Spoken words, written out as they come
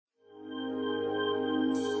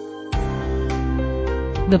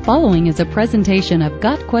The following is a presentation of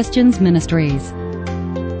Got Questions Ministries.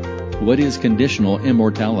 What is conditional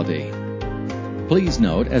immortality? Please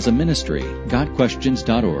note, as a ministry,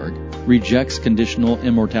 GotQuestions.org rejects conditional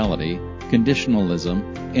immortality, conditionalism,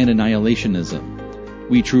 and annihilationism.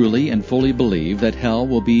 We truly and fully believe that hell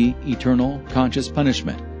will be eternal, conscious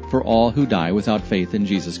punishment for all who die without faith in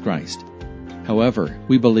Jesus Christ. However,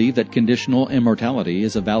 we believe that conditional immortality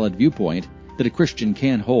is a valid viewpoint that a Christian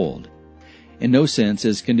can hold. In no sense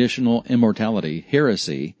is conditional immortality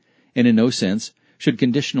heresy, and in no sense should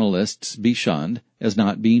conditionalists be shunned as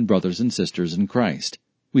not being brothers and sisters in Christ.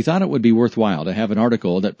 We thought it would be worthwhile to have an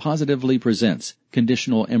article that positively presents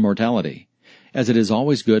conditional immortality, as it is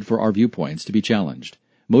always good for our viewpoints to be challenged,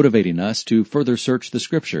 motivating us to further search the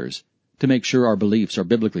Scriptures to make sure our beliefs are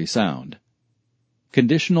biblically sound.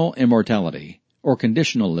 Conditional immortality, or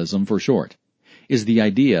conditionalism for short, is the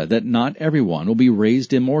idea that not everyone will be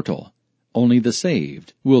raised immortal. Only the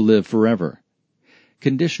saved will live forever.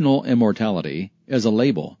 Conditional immortality, as a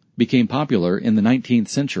label, became popular in the 19th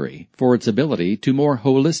century for its ability to more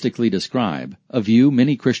holistically describe a view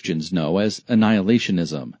many Christians know as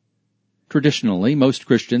annihilationism. Traditionally, most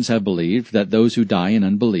Christians have believed that those who die in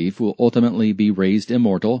unbelief will ultimately be raised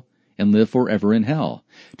immortal and live forever in hell,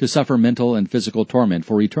 to suffer mental and physical torment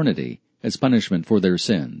for eternity as punishment for their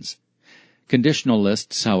sins.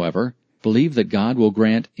 Conditionalists, however, believe that God will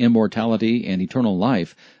grant immortality and eternal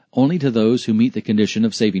life only to those who meet the condition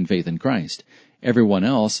of saving faith in Christ. Everyone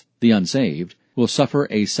else, the unsaved, will suffer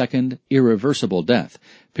a second, irreversible death,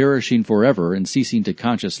 perishing forever and ceasing to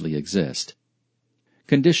consciously exist.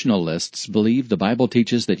 Conditionalists believe the Bible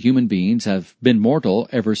teaches that human beings have been mortal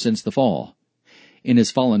ever since the fall. In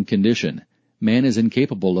his fallen condition, man is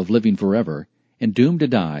incapable of living forever and doomed to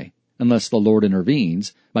die unless the Lord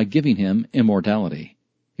intervenes by giving him immortality.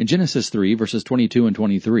 In Genesis 3, verses 22 and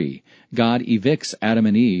 23, God evicts Adam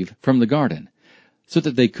and Eve from the garden, so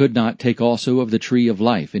that they could not take also of the tree of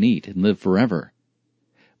life and eat and live forever.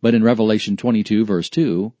 But in Revelation 22, verse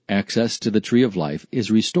 2, access to the tree of life is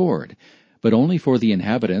restored, but only for the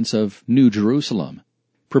inhabitants of New Jerusalem.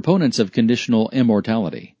 Proponents of conditional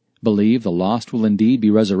immortality believe the lost will indeed be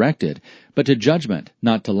resurrected, but to judgment,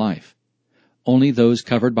 not to life. Only those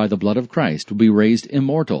covered by the blood of Christ will be raised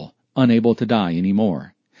immortal, unable to die any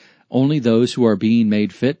more. Only those who are being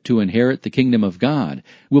made fit to inherit the kingdom of God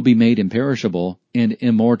will be made imperishable and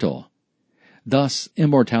immortal. Thus,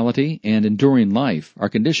 immortality and enduring life are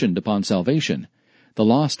conditioned upon salvation. The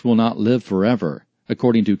lost will not live forever,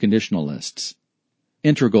 according to conditionalists.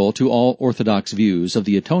 Integral to all Orthodox views of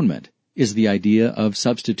the atonement is the idea of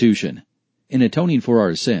substitution. In atoning for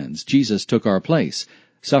our sins, Jesus took our place,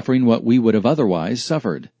 suffering what we would have otherwise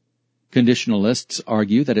suffered. Conditionalists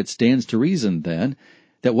argue that it stands to reason, then,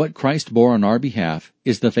 that what Christ bore on our behalf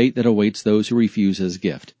is the fate that awaits those who refuse His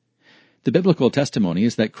gift. The biblical testimony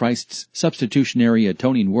is that Christ's substitutionary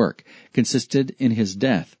atoning work consisted in His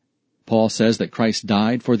death. Paul says that Christ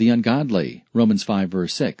died for the ungodly, Romans 5,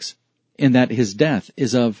 verse 6, and that His death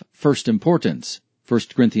is of first importance, 1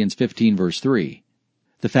 Corinthians 15, verse 3.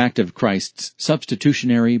 The fact of Christ's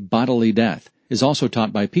substitutionary bodily death is also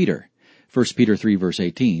taught by Peter, 1 Peter 3, verse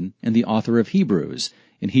 18, and the author of Hebrews,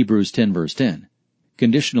 in Hebrews 10, verse 10.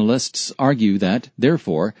 Conditionalists argue that,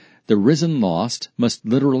 therefore, the risen lost must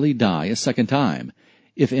literally die a second time.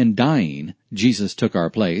 If in dying Jesus took our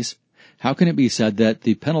place, how can it be said that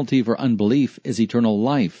the penalty for unbelief is eternal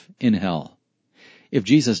life in hell? If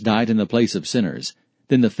Jesus died in the place of sinners,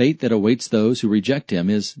 then the fate that awaits those who reject Him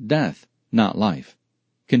is death, not life.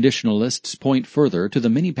 Conditionalists point further to the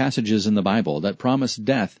many passages in the Bible that promise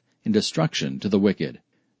death and destruction to the wicked.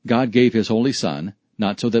 God gave His Holy Son,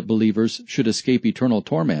 not so that believers should escape eternal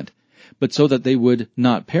torment, but so that they would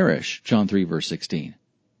not perish, John 3, verse 16.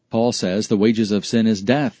 Paul says the wages of sin is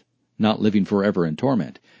death, not living forever in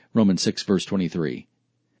torment, Romans 6, verse 23.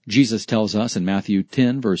 Jesus tells us in Matthew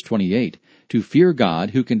 10, verse 28, to fear God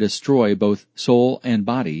who can destroy both soul and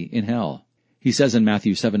body in hell. He says in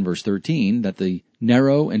Matthew 7, verse 13, that the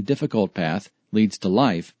narrow and difficult path leads to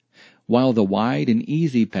life, while the wide and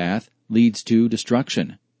easy path leads to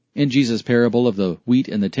destruction. In Jesus' parable of the wheat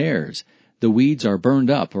and the tares, the weeds are burned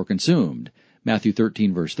up or consumed, Matthew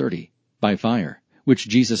 13, verse 30, by fire, which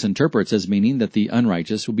Jesus interprets as meaning that the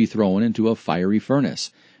unrighteous will be thrown into a fiery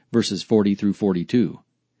furnace, verses 40 through 42.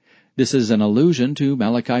 This is an allusion to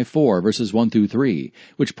Malachi 4, verses 1 through 3,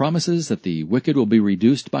 which promises that the wicked will be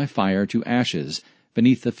reduced by fire to ashes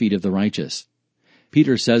beneath the feet of the righteous.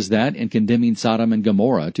 Peter says that in condemning Sodom and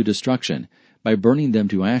Gomorrah to destruction by burning them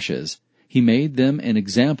to ashes, He made them an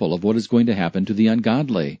example of what is going to happen to the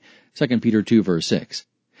ungodly, 2 Peter 2, verse 6.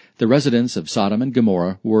 The residents of Sodom and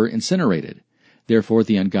Gomorrah were incinerated. Therefore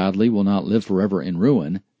the ungodly will not live forever in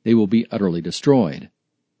ruin. They will be utterly destroyed.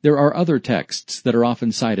 There are other texts that are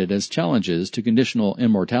often cited as challenges to conditional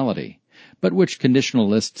immortality, but which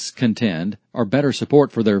conditionalists contend are better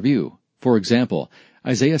support for their view. For example,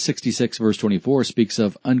 Isaiah 66 verse 24 speaks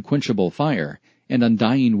of unquenchable fire and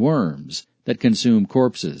undying worms that consume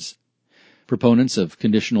corpses. Proponents of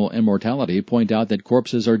conditional immortality point out that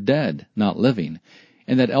corpses are dead, not living,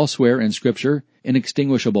 and that elsewhere in Scripture,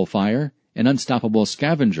 inextinguishable fire and unstoppable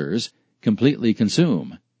scavengers completely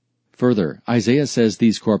consume. Further, Isaiah says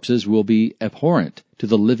these corpses will be abhorrent to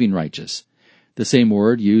the living righteous, the same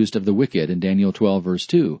word used of the wicked in Daniel 12 verse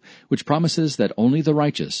 2, which promises that only the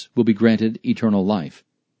righteous will be granted eternal life.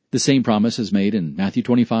 The same promise is made in Matthew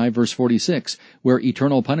 25 verse 46, where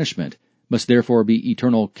eternal punishment must therefore be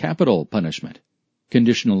eternal capital punishment.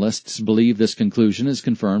 Conditionalists believe this conclusion is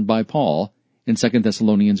confirmed by Paul in 2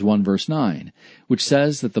 Thessalonians 1 verse 9, which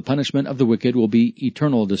says that the punishment of the wicked will be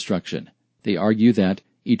eternal destruction. They argue that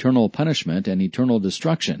eternal punishment and eternal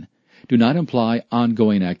destruction do not imply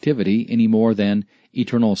ongoing activity any more than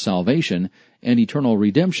eternal salvation and eternal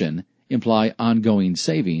redemption imply ongoing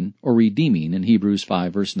saving or redeeming in Hebrews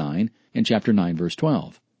 5 verse 9 and chapter 9 verse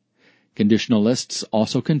 12. Conditionalists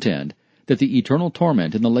also contend that the eternal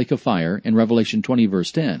torment in the lake of fire in Revelation 20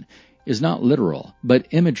 verse 10 is not literal, but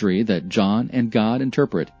imagery that John and God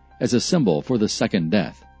interpret as a symbol for the second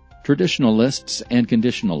death. Traditionalists and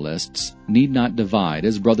conditionalists need not divide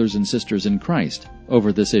as brothers and sisters in Christ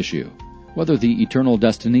over this issue. Whether the eternal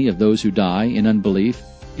destiny of those who die in unbelief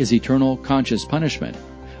is eternal conscious punishment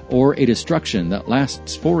or a destruction that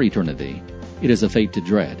lasts for eternity, it is a fate to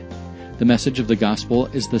dread. The message of the gospel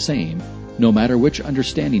is the same, no matter which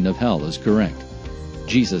understanding of hell is correct.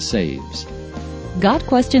 Jesus saves. Got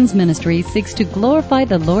Questions Ministry seeks to glorify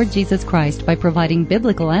the Lord Jesus Christ by providing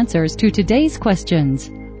biblical answers to today's questions.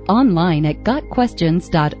 Online at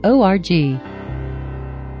gotquestions.org.